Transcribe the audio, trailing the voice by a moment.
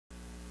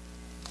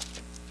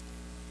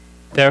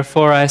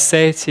Therefore I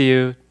say to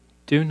you,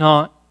 do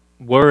not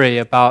worry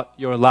about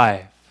your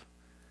life,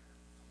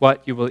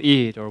 what you will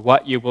eat or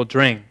what you will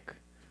drink,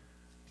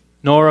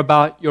 nor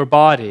about your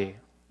body,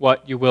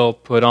 what you will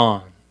put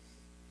on.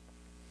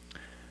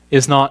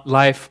 Is not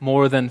life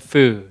more than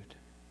food,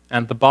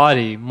 and the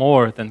body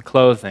more than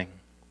clothing?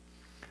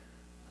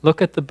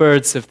 Look at the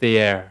birds of the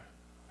air,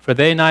 for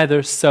they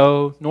neither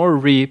sow nor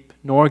reap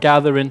nor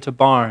gather into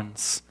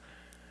barns,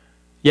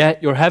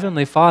 yet your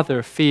heavenly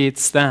Father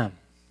feeds them.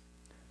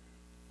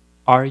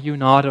 Are you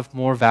not of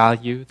more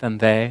value than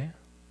they?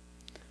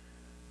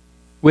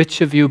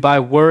 Which of you by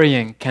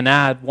worrying can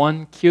add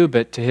 1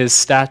 cubit to his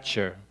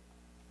stature?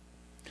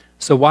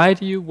 So why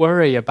do you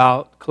worry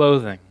about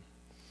clothing?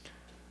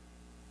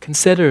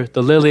 Consider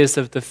the lilies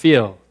of the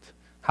field,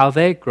 how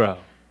they grow.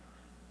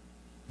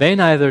 They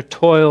neither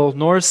toil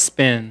nor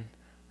spin,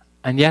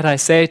 and yet I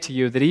say to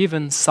you that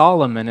even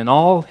Solomon in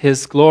all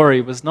his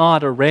glory was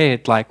not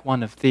arrayed like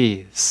one of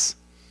these.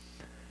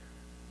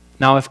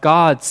 Now if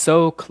God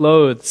so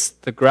clothes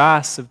the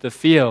grass of the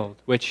field,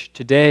 which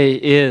today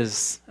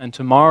is and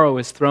tomorrow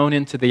is thrown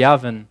into the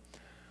oven,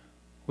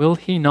 will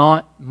he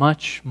not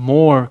much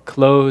more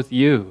clothe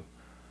you,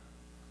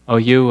 O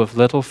you of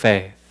little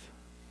faith?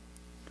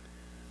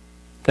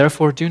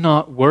 Therefore do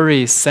not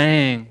worry,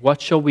 saying,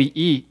 what shall we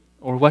eat,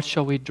 or what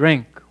shall we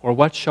drink, or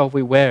what shall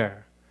we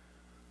wear?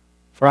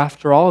 For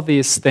after all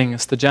these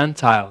things the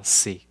Gentiles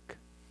seek.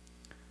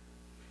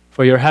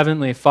 For your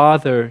heavenly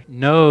Father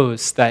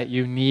knows that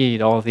you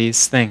need all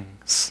these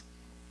things.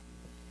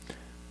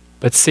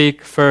 But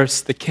seek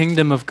first the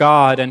kingdom of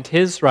God and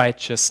his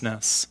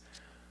righteousness,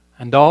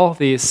 and all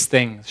these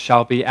things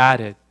shall be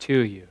added to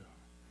you.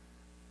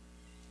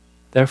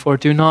 Therefore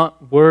do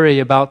not worry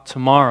about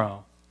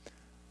tomorrow,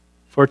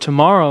 for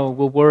tomorrow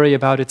will worry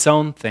about its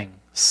own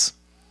things.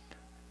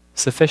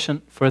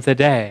 Sufficient for the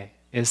day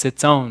is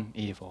its own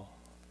evil.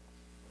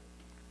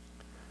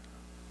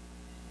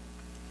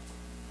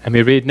 And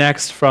we read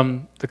next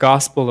from the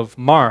Gospel of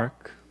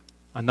Mark,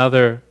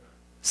 another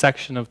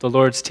section of the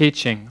Lord's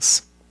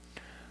teachings.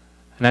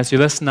 And as you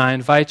listen, I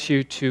invite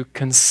you to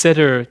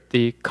consider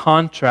the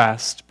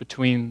contrast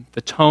between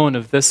the tone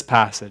of this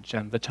passage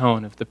and the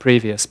tone of the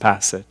previous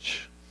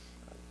passage.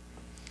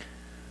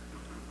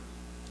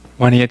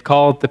 When he had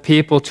called the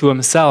people to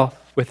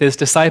himself, with his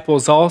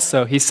disciples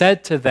also, he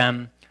said to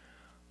them,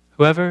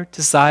 whoever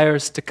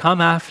desires to come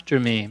after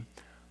me,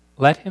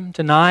 let him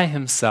deny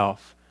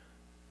himself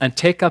and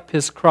take up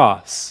his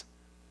cross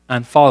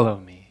and follow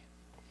me.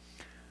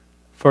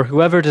 For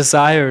whoever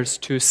desires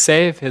to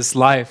save his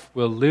life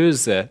will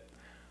lose it,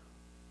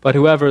 but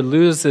whoever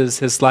loses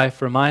his life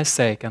for my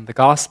sake and the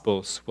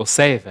gospel's will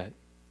save it.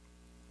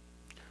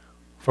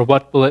 For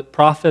what will it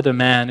profit a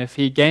man if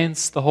he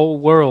gains the whole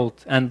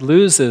world and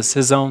loses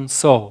his own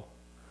soul?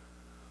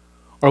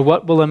 Or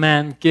what will a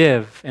man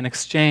give in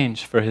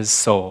exchange for his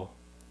soul?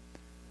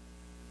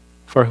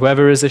 For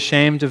whoever is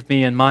ashamed of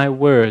me and my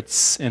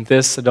words in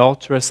this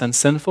adulterous and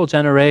sinful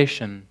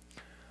generation,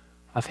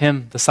 of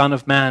him the Son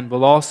of Man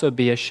will also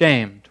be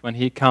ashamed when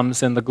he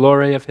comes in the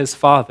glory of his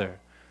Father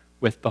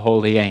with the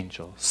holy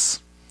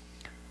angels.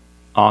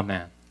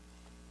 Amen.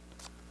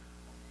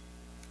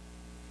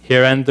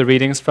 Here end the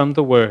readings from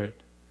the Word.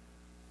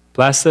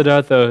 Blessed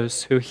are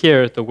those who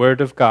hear the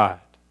Word of God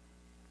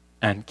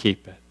and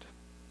keep it.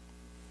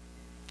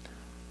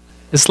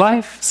 Is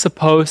life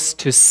supposed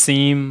to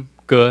seem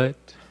good?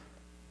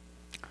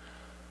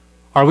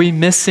 Are we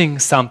missing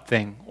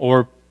something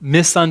or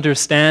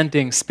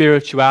misunderstanding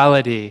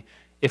spirituality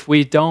if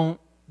we don't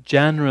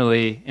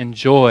generally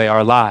enjoy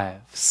our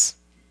lives?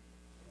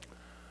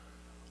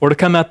 Or to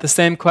come at the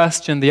same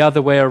question the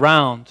other way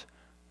around,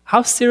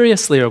 how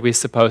seriously are we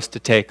supposed to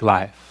take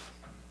life?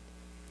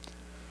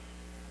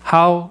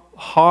 How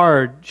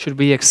hard should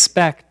we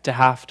expect to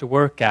have to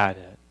work at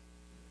it?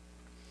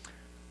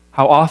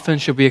 How often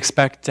should we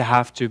expect to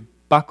have to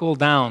buckle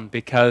down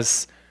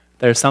because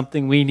there's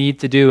something we need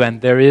to do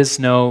and there is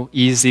no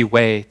easy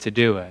way to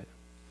do it?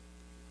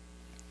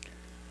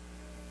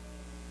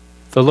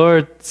 The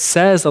Lord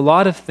says a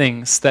lot of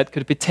things that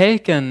could be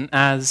taken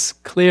as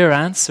clear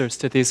answers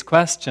to these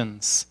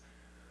questions.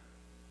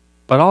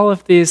 But all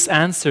of these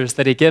answers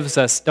that he gives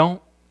us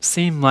don't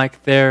seem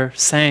like they're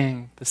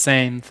saying the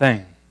same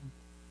thing.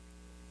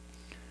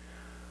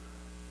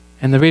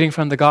 In the reading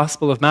from the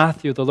Gospel of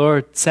Matthew, the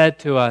Lord said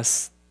to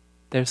us,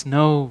 there's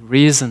no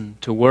reason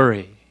to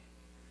worry.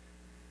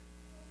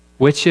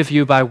 Which of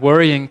you by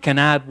worrying can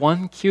add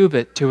 1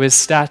 cubit to his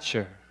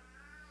stature?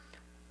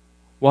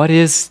 What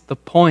is the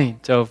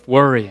point of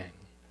worrying?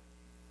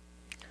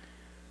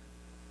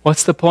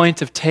 What's the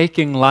point of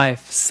taking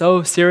life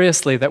so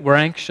seriously that we're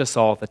anxious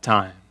all the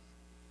time?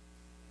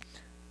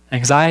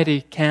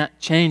 Anxiety can't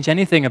change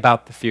anything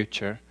about the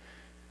future.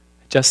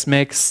 It just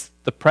makes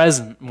the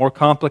present more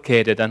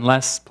complicated and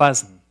less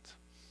pleasant.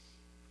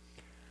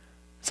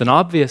 It's an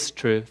obvious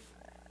truth.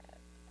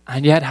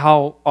 And yet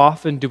how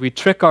often do we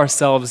trick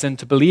ourselves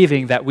into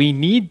believing that we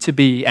need to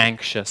be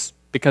anxious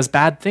because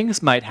bad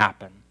things might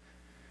happen?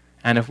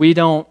 And if we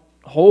don't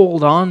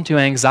hold on to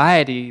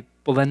anxiety,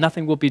 well then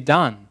nothing will be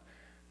done.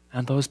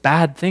 and those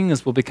bad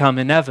things will become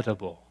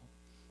inevitable.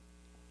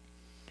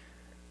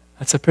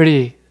 That's a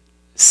pretty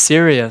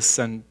serious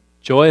and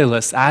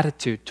joyless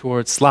attitude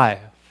towards life.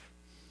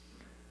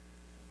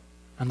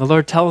 And the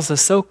Lord tells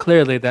us so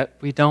clearly that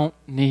we don't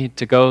need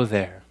to go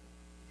there.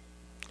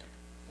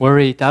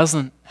 Worry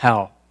doesn't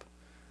help.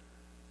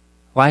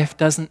 Life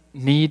doesn't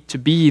need to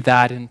be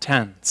that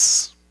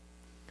intense.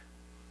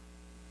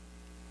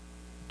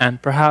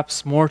 And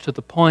perhaps more to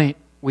the point,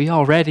 we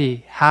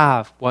already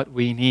have what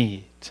we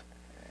need.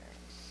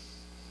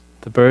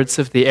 The birds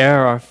of the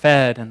air are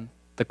fed and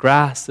the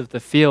grass of the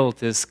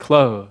field is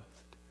clothed.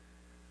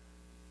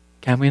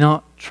 Can we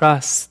not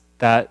trust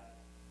that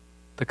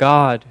the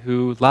God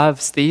who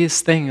loves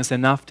these things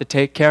enough to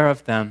take care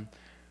of them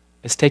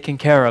is taking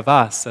care of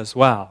us as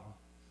well?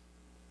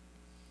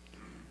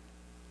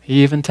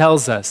 He even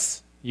tells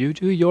us, you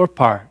do your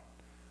part.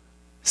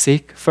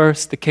 Seek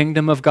first the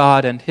kingdom of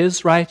God and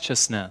His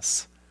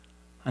righteousness,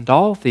 and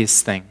all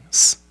these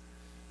things,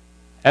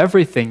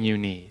 everything you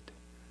need,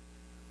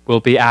 will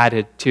be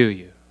added to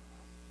you.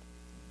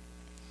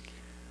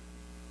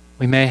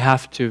 We may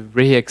have to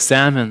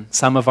re-examine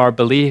some of our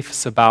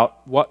beliefs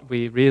about what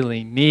we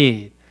really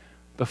need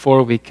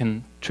before we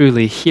can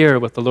truly hear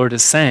what the Lord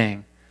is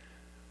saying.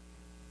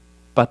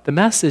 But the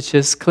message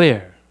is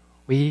clear.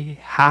 We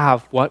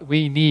have what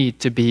we need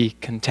to be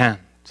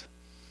content.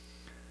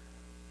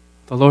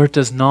 The Lord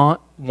does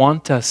not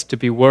want us to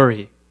be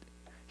worried.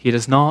 He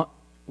does not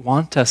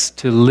want us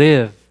to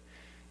live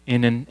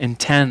in an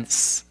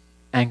intense,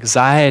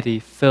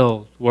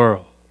 anxiety-filled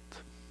world.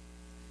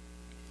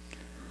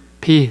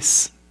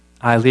 Peace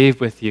I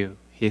leave with you,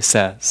 He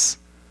says.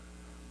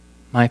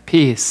 My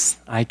peace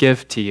I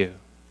give to you.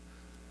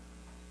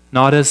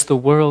 Not as the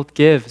world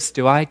gives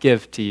do I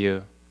give to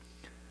you.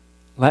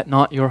 Let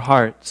not your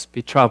hearts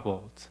be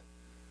troubled,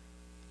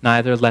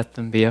 neither let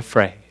them be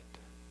afraid.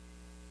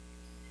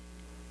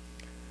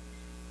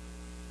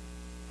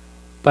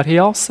 But He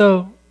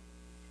also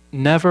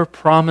never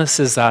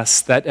promises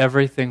us that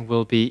everything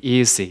will be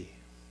easy.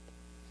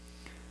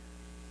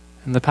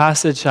 In the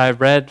passage I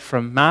read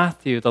from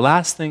Matthew, the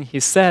last thing He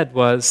said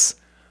was,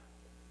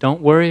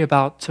 don't worry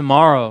about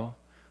tomorrow,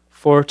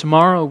 for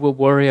tomorrow will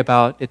worry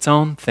about its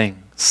own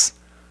things.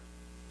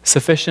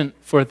 Sufficient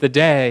for the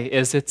day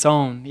is its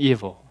own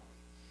evil.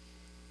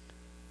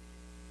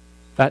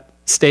 That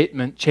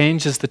statement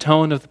changes the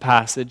tone of the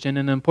passage in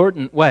an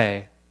important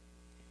way.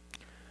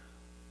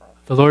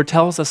 The Lord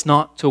tells us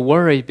not to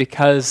worry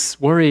because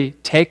worry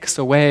takes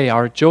away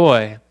our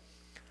joy.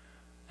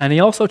 And He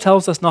also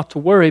tells us not to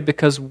worry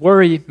because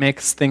worry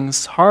makes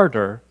things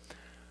harder.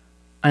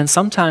 And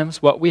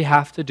sometimes what we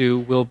have to do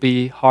will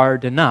be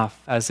hard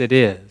enough as it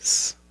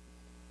is.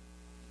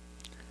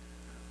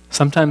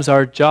 Sometimes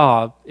our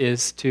job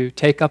is to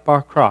take up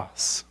our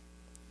cross.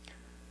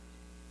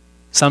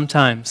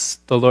 Sometimes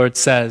the Lord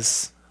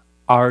says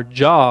our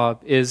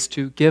job is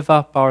to give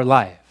up our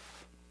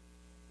life.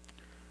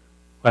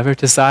 Whoever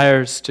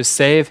desires to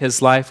save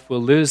his life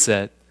will lose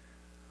it,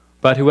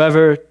 but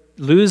whoever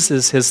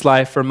loses his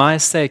life for my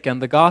sake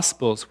and the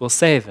gospel's will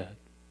save it.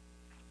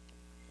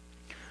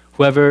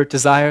 Whoever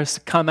desires to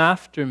come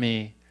after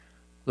me,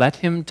 let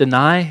him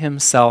deny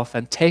himself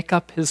and take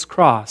up his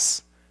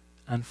cross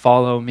and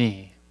follow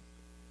me.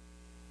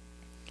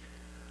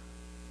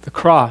 The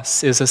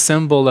cross is a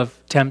symbol of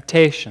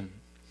temptation,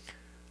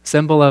 a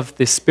symbol of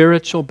the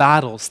spiritual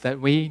battles that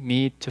we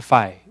need to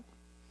fight.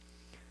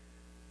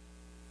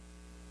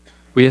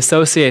 We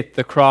associate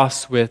the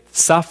cross with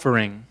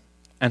suffering,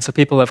 and so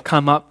people have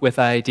come up with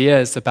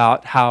ideas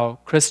about how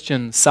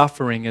Christian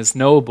suffering is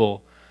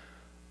noble,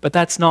 but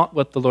that's not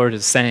what the Lord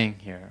is saying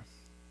here.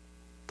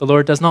 The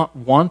Lord does not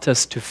want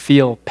us to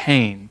feel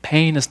pain.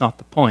 Pain is not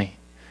the point.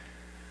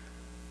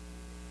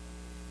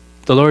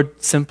 The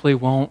Lord simply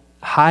won't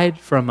hide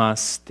from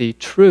us the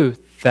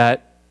truth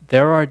that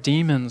there are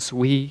demons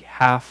we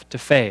have to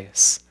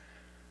face,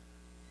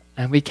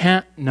 and we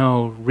can't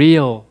know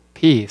real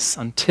peace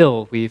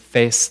until we've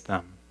faced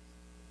them.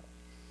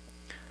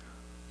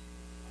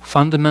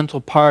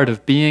 Fundamental part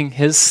of being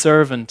His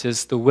servant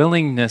is the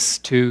willingness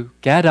to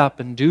get up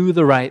and do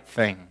the right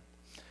thing,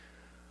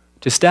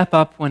 to step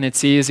up when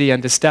it's easy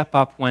and to step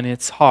up when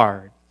it's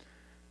hard,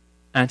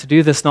 and to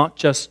do this not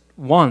just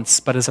once,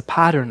 but as a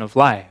pattern of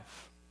life.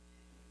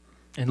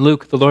 In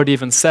Luke, the Lord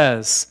even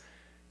says,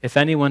 if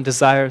anyone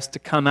desires to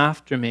come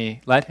after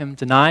me, let him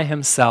deny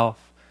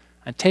himself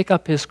and take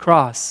up his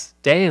cross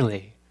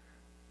daily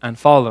and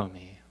follow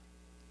me.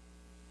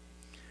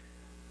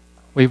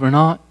 We were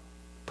not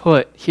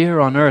put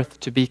here on earth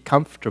to be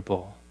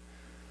comfortable.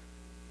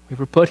 We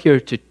were put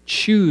here to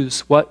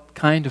choose what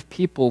kind of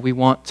people we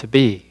want to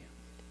be.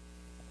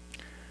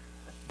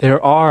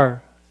 There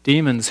are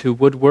demons who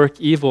would work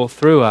evil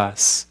through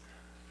us,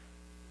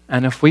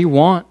 and if we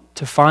want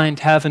to find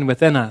heaven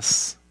within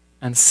us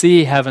and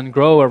see heaven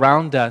grow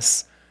around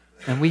us,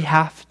 then we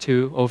have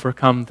to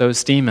overcome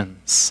those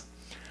demons.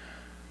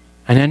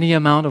 And any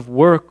amount of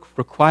work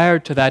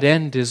required to that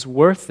end is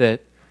worth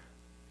it,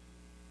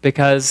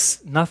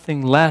 because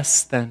nothing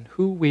less than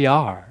who we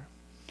are,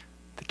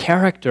 the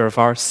character of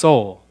our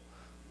soul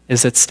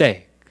is at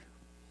stake.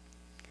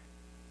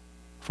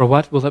 For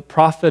what will it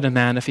profit a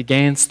man if he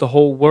gains the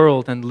whole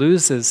world and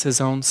loses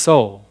his own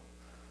soul?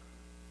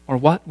 Or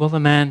what will a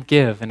man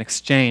give in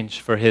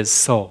exchange for his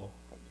soul?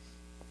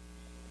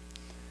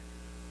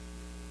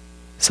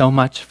 So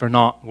much for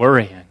not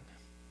worrying.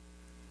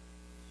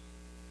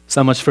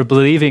 So much for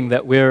believing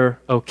that we're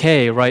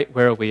okay right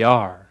where we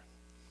are.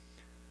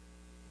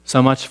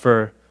 So much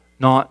for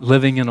not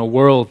living in a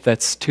world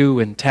that's too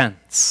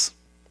intense.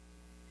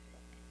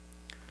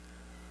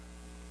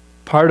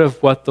 Part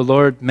of what the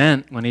Lord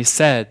meant when he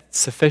said,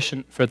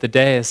 sufficient for the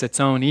day is its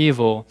own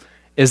evil,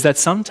 is that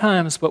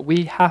sometimes what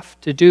we have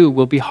to do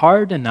will be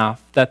hard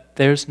enough that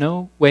there's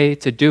no way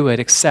to do it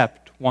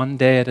except one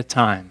day at a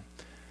time,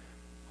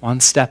 one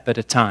step at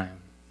a time.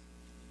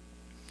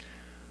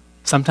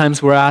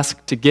 Sometimes we're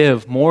asked to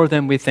give more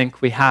than we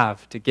think we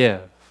have to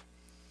give.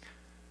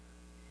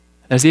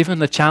 There's even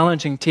the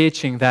challenging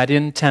teaching that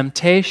in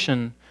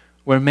temptation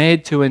we're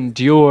made to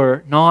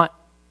endure not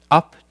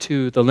up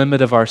to the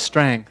limit of our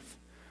strength,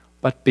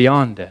 but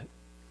beyond it.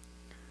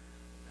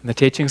 In the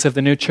teachings of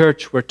the new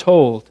church, we're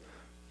told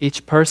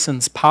each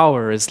person's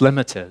power is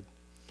limited.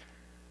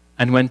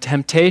 And when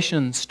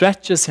temptation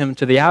stretches him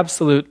to the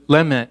absolute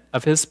limit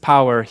of his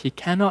power, he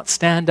cannot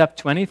stand up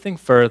to anything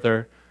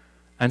further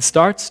and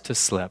starts to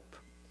slip.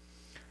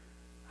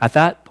 At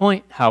that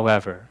point,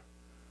 however,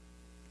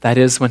 that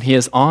is, when he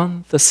is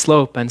on the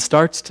slope and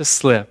starts to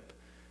slip,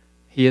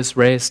 he is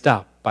raised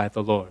up by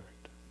the Lord.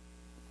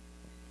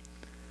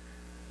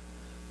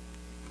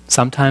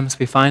 Sometimes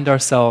we find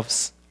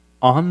ourselves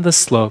on the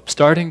slope,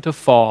 starting to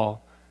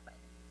fall,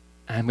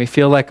 and we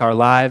feel like our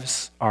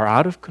lives are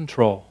out of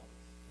control.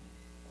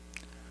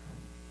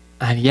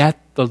 And yet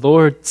the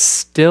Lord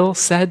still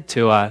said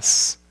to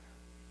us,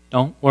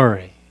 don't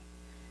worry,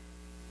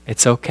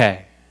 it's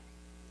okay.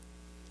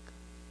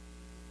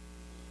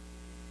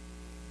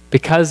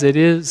 Because it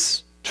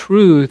is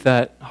true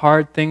that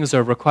hard things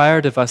are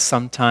required of us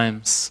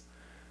sometimes,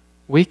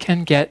 we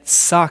can get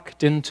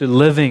sucked into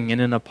living in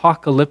an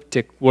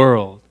apocalyptic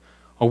world,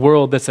 a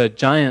world that's a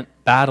giant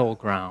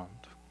battleground.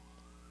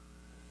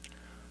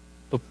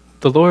 But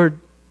the Lord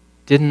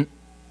didn't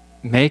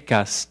make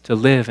us to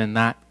live in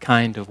that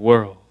kind of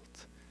world.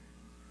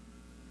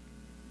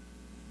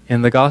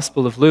 In the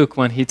Gospel of Luke,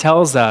 when he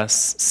tells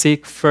us,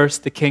 seek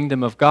first the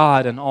kingdom of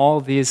God and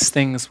all these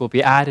things will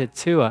be added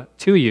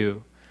to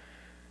you,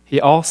 he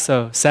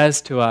also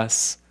says to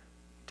us,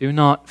 do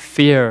not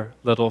fear,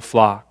 little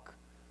flock,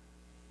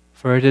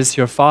 for it is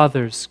your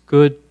Father's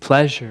good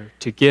pleasure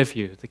to give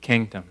you the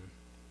kingdom.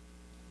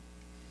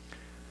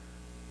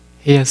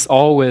 He has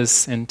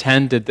always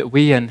intended that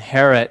we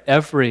inherit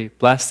every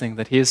blessing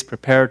that he has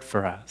prepared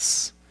for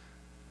us.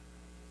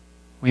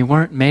 We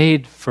weren't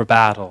made for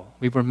battle.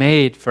 We were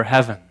made for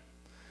heaven.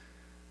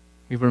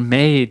 We were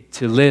made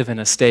to live in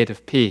a state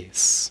of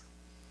peace.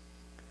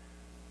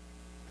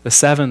 The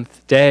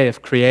seventh day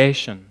of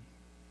creation,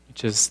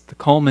 which is the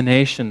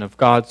culmination of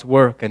God's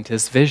work and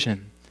his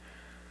vision,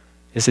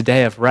 is a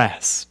day of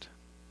rest.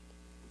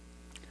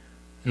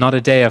 Not a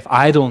day of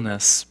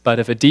idleness, but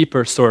of a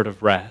deeper sort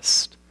of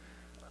rest,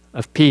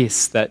 of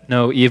peace that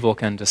no evil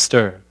can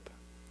disturb.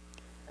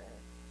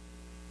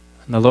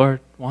 And the Lord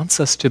wants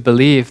us to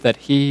believe that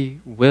he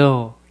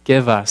will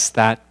give us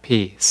that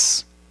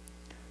peace.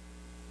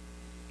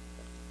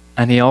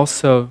 And he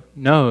also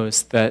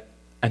knows that,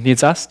 and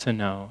needs us to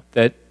know,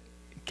 that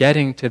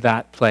getting to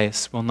that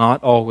place will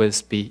not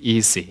always be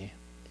easy.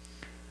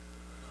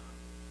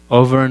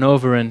 Over and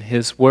over in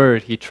his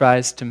word, he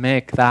tries to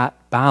make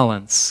that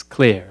balance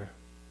clear.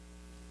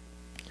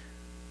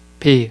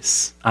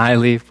 Peace I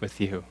leave with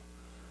you.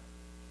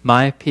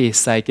 My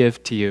peace I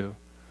give to you.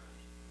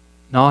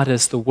 Not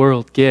as the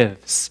world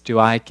gives, do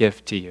I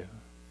give to you.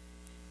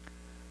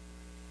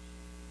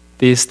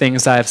 These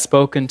things I have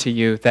spoken to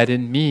you, that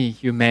in me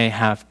you may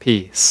have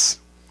peace.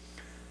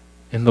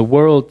 In the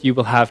world you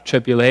will have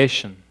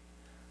tribulation,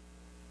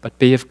 but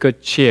be of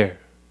good cheer.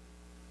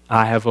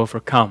 I have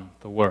overcome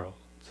the world.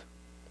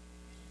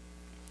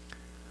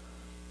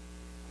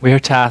 We are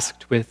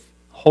tasked with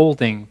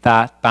holding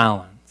that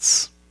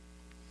balance.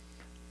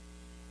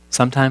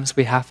 Sometimes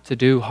we have to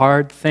do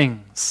hard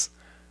things,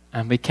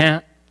 and we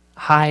can't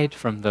hide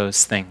from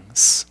those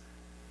things.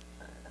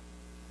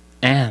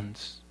 And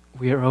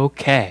we are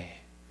okay.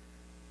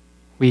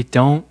 We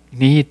don't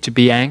need to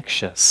be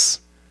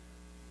anxious.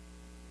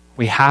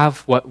 We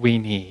have what we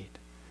need,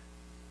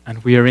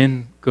 and we are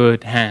in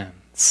good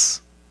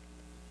hands.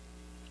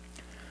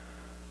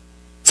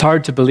 It's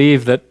hard to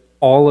believe that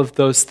all of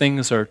those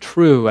things are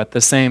true at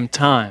the same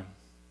time.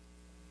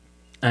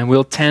 And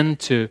we'll tend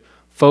to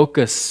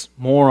focus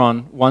more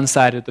on one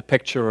side of the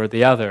picture or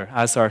the other,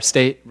 as our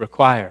state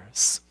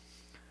requires.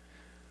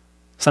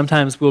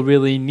 Sometimes we'll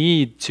really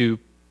need to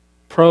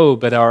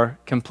probe at our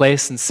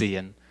complacency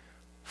and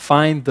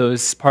find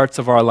those parts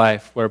of our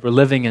life where we're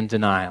living in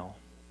denial.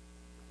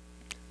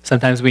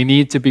 Sometimes we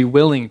need to be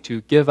willing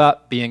to give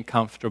up being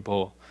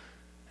comfortable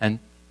and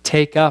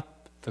take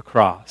up the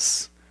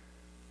cross,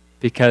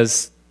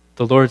 because the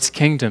the Lord's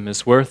kingdom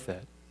is worth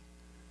it,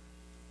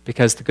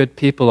 because the good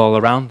people all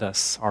around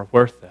us are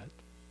worth it.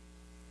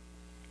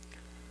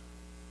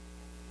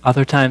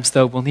 Other times,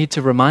 though, we'll need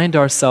to remind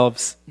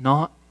ourselves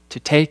not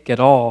to take it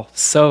all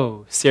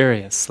so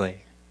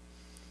seriously.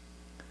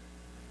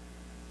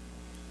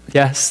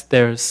 Yes,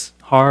 there's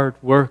hard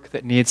work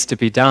that needs to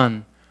be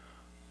done,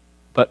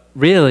 but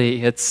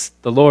really it's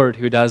the Lord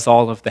who does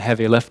all of the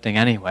heavy lifting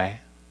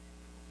anyway.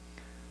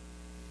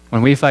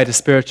 When we fight a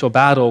spiritual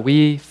battle,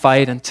 we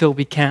fight until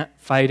we can't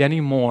fight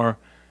anymore,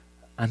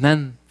 and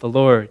then the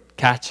Lord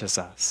catches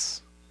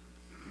us.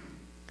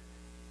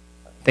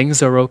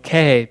 Things are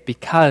okay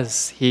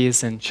because He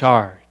is in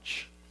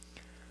charge.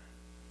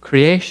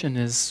 Creation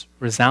is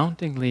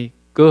resoundingly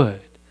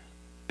good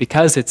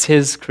because it's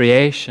His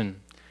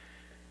creation.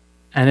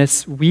 And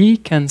we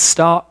can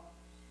stop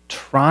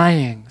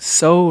trying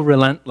so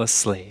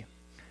relentlessly,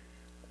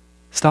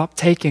 stop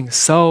taking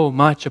so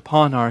much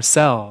upon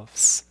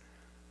ourselves,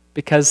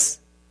 because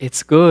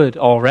it's good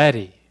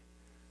already,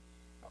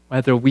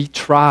 whether we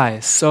try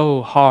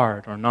so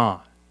hard or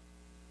not.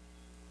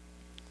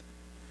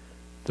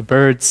 The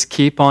birds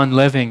keep on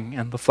living,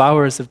 and the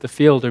flowers of the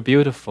field are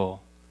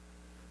beautiful.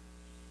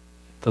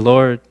 The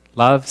Lord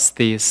loves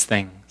these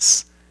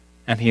things,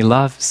 and He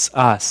loves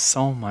us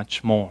so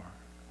much more.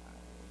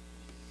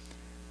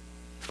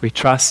 If we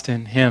trust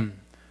in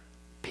Him,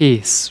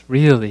 peace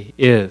really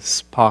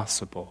is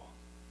possible.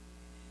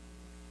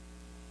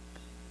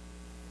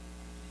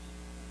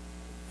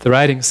 The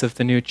writings of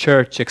the new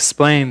church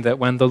explain that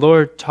when the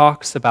Lord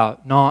talks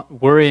about not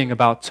worrying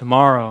about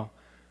tomorrow,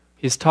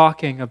 He's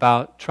talking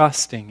about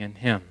trusting in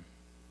Him.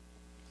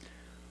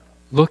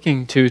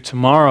 Looking to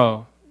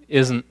tomorrow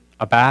isn't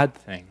a bad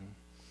thing.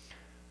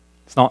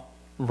 It's not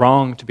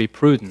wrong to be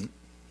prudent,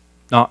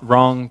 not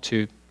wrong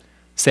to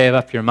save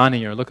up your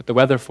money or look at the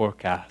weather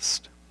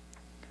forecast.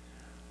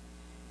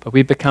 But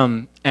we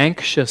become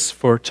anxious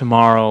for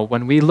tomorrow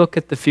when we look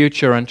at the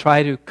future and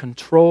try to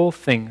control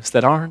things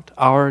that aren't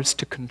ours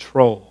to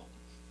control.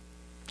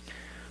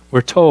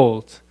 We're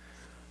told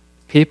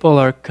people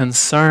are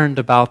concerned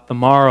about the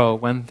morrow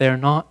when they're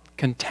not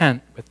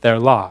content with their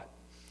lot,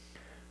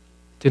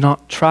 do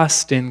not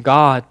trust in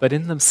God but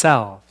in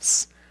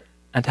themselves,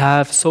 and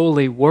have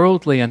solely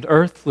worldly and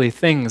earthly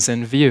things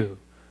in view,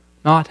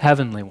 not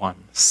heavenly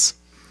ones.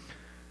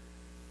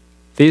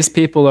 These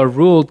people are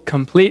ruled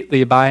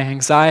completely by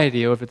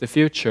anxiety over the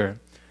future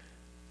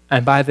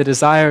and by the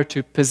desire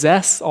to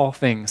possess all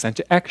things and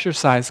to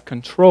exercise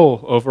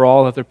control over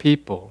all other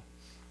people.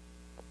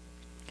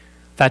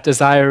 That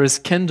desire is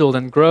kindled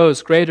and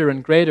grows greater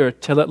and greater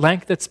till at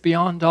length it's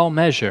beyond all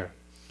measure.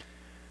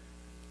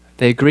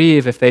 They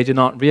grieve if they do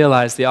not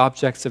realize the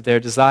objects of their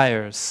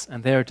desires,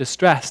 and they are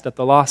distressed at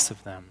the loss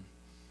of them.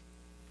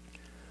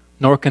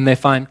 Nor can they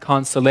find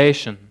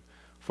consolation,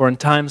 for in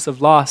times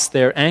of loss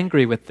they are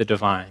angry with the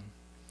divine.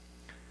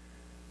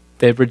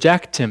 They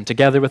reject Him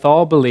together with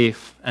all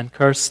belief and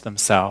curse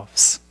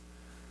themselves.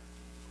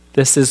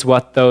 This is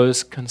what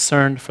those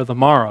concerned for the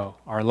morrow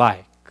are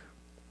like.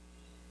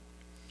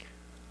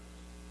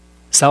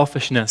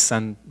 Selfishness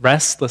and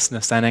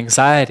restlessness and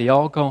anxiety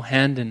all go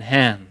hand in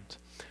hand,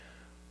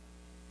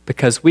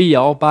 because we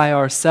all by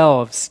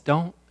ourselves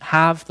don't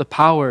have the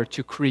power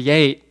to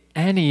create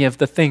any of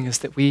the things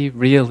that we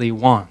really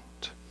want.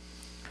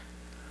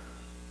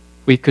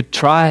 We could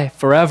try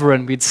forever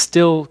and we'd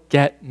still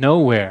get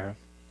nowhere.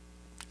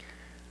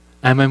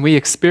 And when we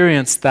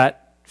experience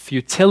that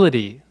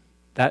futility,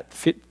 that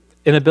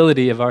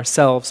inability of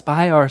ourselves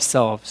by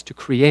ourselves to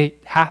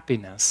create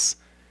happiness,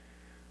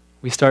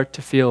 we start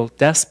to feel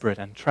desperate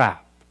and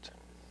trapped.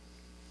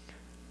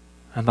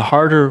 And the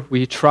harder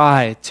we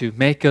try to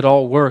make it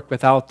all work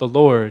without the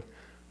Lord,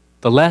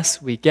 the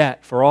less we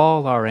get for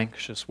all our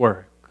anxious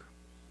work.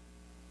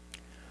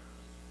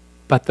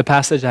 But the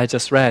passage I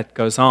just read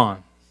goes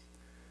on.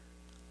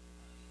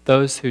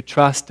 Those who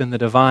trust in the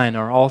divine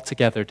are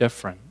altogether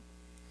different.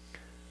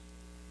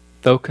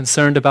 Though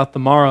concerned about the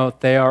morrow,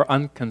 they are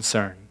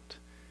unconcerned,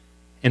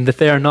 in that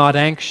they are not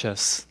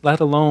anxious, let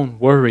alone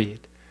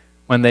worried,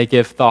 when they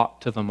give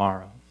thought to the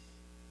morrow.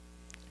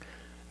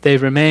 They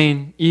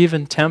remain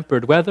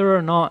even-tempered whether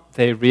or not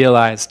they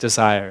realize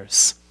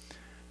desires,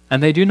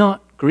 and they do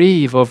not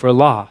grieve over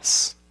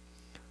loss.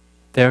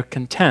 They are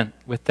content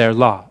with their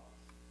lot.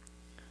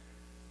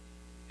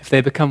 If they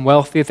become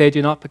wealthy, they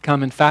do not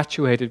become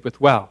infatuated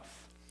with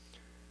wealth.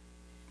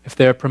 If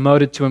they are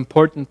promoted to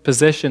important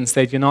positions,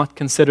 they do not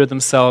consider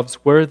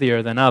themselves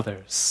worthier than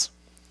others.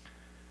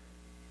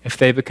 If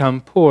they become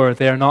poor,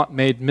 they are not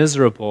made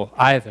miserable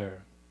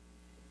either.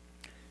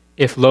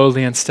 If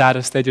lowly in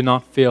status, they do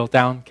not feel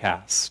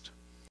downcast.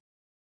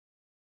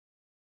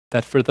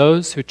 That for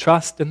those who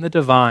trust in the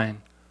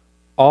divine,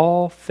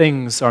 all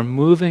things are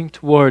moving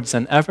towards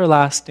an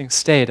everlasting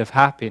state of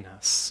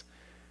happiness,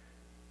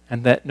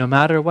 and that no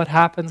matter what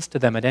happens to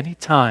them at any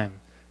time,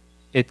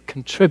 it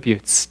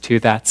contributes to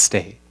that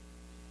state.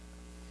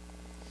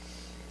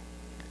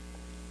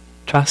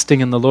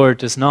 Trusting in the Lord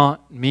does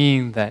not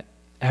mean that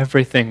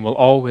everything will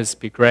always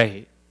be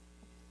great.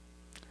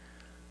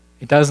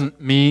 It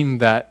doesn't mean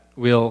that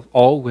we'll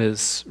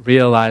always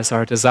realize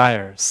our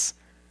desires,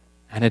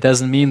 and it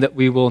doesn't mean that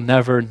we will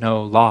never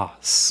know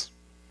loss.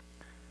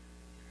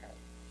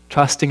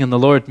 Trusting in the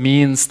Lord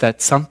means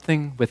that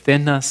something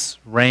within us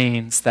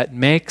reigns that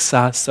makes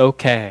us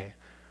okay,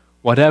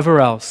 whatever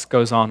else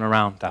goes on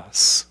around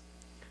us.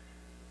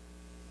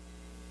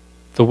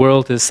 The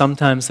world is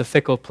sometimes a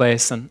fickle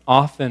place and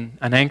often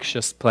an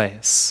anxious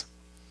place.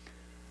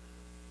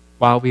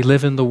 While we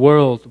live in the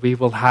world, we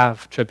will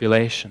have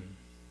tribulation.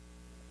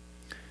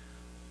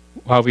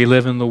 While we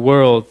live in the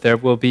world, there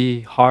will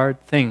be hard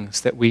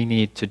things that we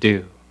need to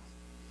do.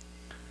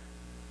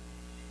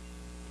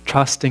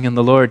 Trusting in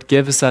the Lord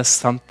gives us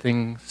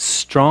something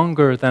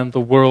stronger than the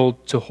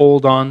world to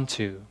hold on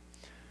to,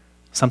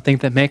 something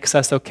that makes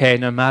us okay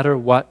no matter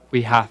what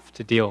we have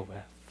to deal with.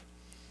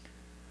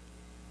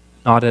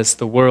 Not as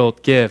the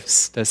world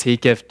gives does He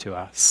give to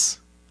us.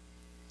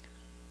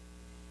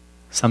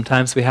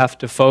 Sometimes we have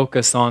to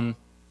focus on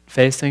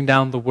facing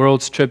down the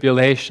world's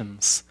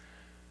tribulations,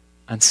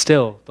 and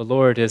still the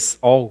Lord is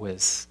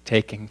always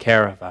taking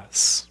care of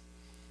us.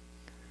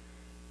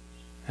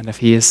 And if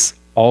He is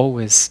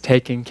always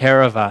taking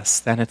care of us,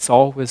 then it's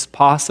always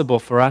possible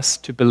for us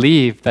to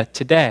believe that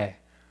today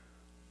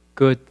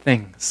good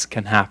things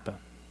can happen.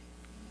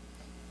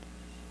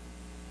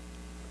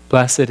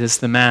 Blessed is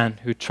the man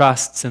who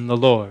trusts in the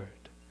Lord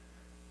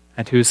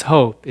and whose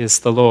hope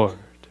is the Lord.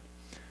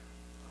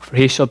 For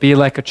he shall be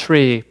like a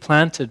tree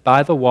planted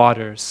by the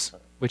waters,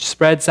 which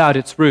spreads out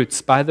its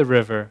roots by the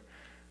river,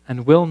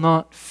 and will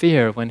not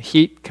fear when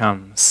heat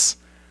comes,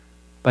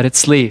 but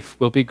its leaf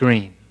will be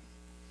green,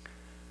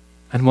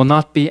 and will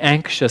not be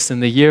anxious in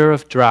the year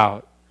of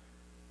drought,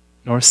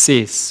 nor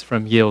cease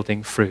from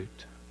yielding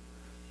fruit.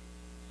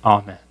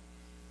 Amen.